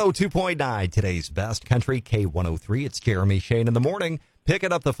2.9, today's best country, K103. It's Jeremy Shane in the morning,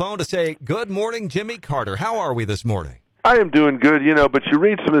 picking up the phone to say, good morning, Jimmy Carter. How are we this morning? I am doing good, but you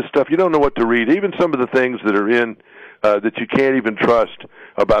read some of this stuff, you don't know what to read. Even some of the things that are in that you can't even trust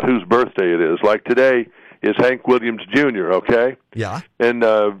about whose birthday it is. Like today is Hank Williams Jr., okay? Yeah. And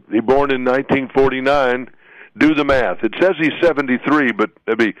he born in 1949. Do the math. It says he's 73, but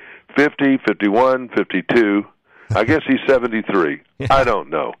it'd be 50, 51, 52. I guess he's 73. Yeah. I don't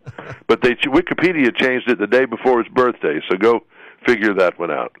know. But Wikipedia changed it the day before his birthday, so go figure that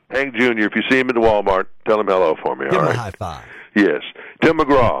one out. Hank Jr., if you see him in the Walmart, tell him hello for me, Give all him right? a high five. Yes. Tim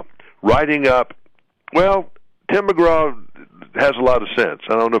McGraw, writing up, well, Tim McGraw has a lot of sense.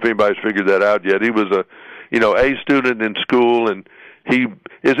 I don't know if anybody's figured that out yet. He was a student in school, and he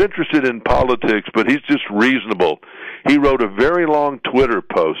is interested in politics, but he's just reasonable. He wrote a very long Twitter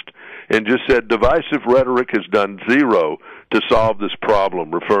post and just said, divisive rhetoric has done zero to solve this problem,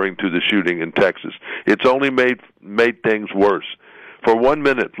 referring to the shooting in Texas. It's only made things worse. For 1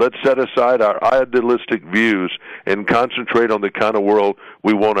 minute, let's set aside our idealistic views and concentrate on the kind of world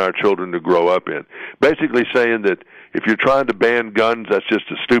we want our children to grow up in. Basically saying that if you're trying to ban guns, that's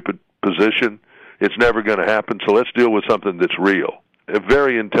just a stupid position. It's never going to happen, so let's deal with something that's real. A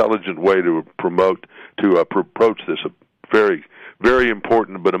very intelligent way to approach this, a very, very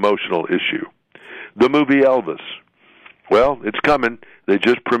important but emotional issue. The movie Elvis. Well, it's coming. They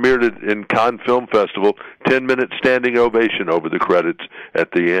just premiered it in Cannes Film Festival. 10-minute standing ovation over the credits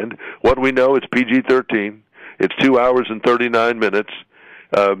at the end. What we know, it's PG-13. It's 2 hours and 39 minutes.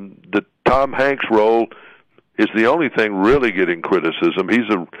 The Tom Hanks role is the only thing really getting criticism. He's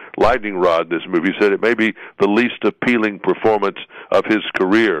a lightning rod in this movie. He said it may be the least appealing performance of his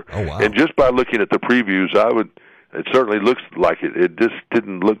career. Oh, wow. And just by looking at the previews, it certainly looks like it. It just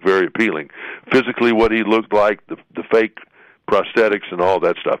didn't look very appealing. Physically, what he looked like, the fake prosthetics and all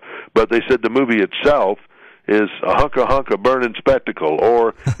that stuff. But they said the movie itself is a hunka burning spectacle,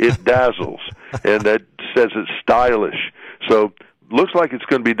 or it dazzles, and that says it's stylish. So looks like it's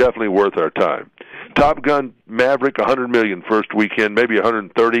going to be definitely worth our time. Top Gun Maverick, $100 million first weekend, maybe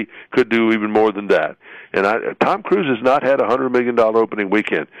 $130, could do even more than that. And Tom Cruise has not had a $100 million opening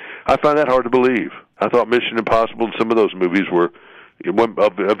weekend. I find that hard to believe. I thought Mission Impossible and some of those movies were,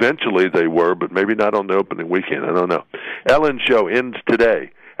 eventually they were, but maybe not on the opening weekend. I don't know. Ellen show ends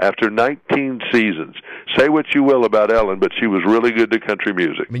today after 19 seasons. Say what you will about Ellen, but she was really good to country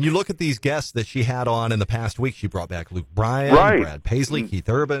music. I mean, you look at these guests that she had on in the past week. She brought back Luke Bryan, right. Brad Paisley, Keith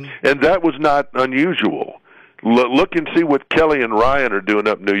Urban. And that was not unusual. Look and see what Kelly and Ryan are doing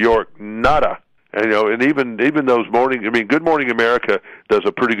up in New York. Nada. And even those Good Morning America does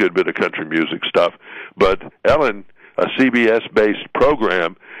a pretty good bit of country music stuff. But Ellen, a CBS-based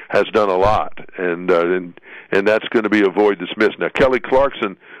program, has done a lot, and that's going to be avoid dismiss. Now, Kelly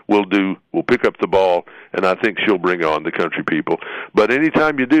Clarkson will pick up the ball, and I think she'll bring on the country people. But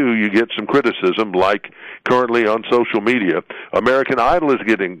anytime you do, you get some criticism, like currently on social media. American Idol is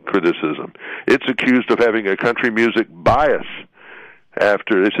getting criticism. It's accused of having a country music bias.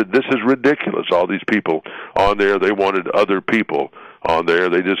 After they said, this is ridiculous, all these people on there, they wanted other people on there.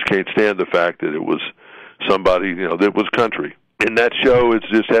 They just can't stand the fact that it was somebody, that was country. And that show has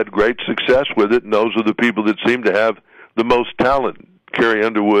just had great success with it, and those are the people that seem to have the most talent. Carrie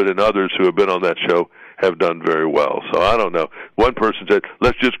Underwood and others who have been on that show have done very well. So I don't know. One person said,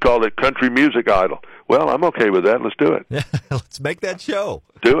 let's just call it Country Music Idol. Well, I'm okay with that. Let's do it. Yeah, let's make that show.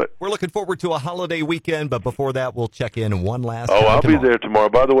 Do it. We're looking forward to a holiday weekend, but before that, we'll check in one last time. Oh, I'll tomorrow. be there tomorrow.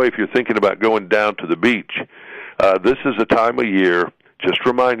 By the way, if you're thinking about going down to the beach, this is a time of year, just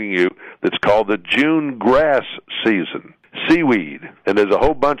reminding you, that's called the June grass season. Seaweed. And there's a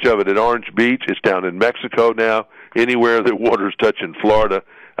whole bunch of it at Orange Beach. It's down in Mexico now. Anywhere that water's touching Florida,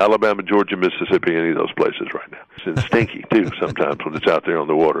 Alabama, Georgia, Mississippi, any of those places right now. It's stinky, too, sometimes when it's out there on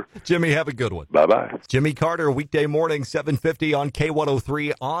the water. Jimmy, have a good one. Bye-bye. Jimmy Carter, weekday morning, 7:50 on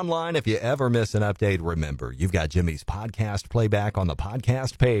K103. Online, if you ever miss an update, remember, you've got Jimmy's podcast playback on the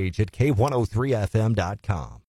podcast page at K103FM.com.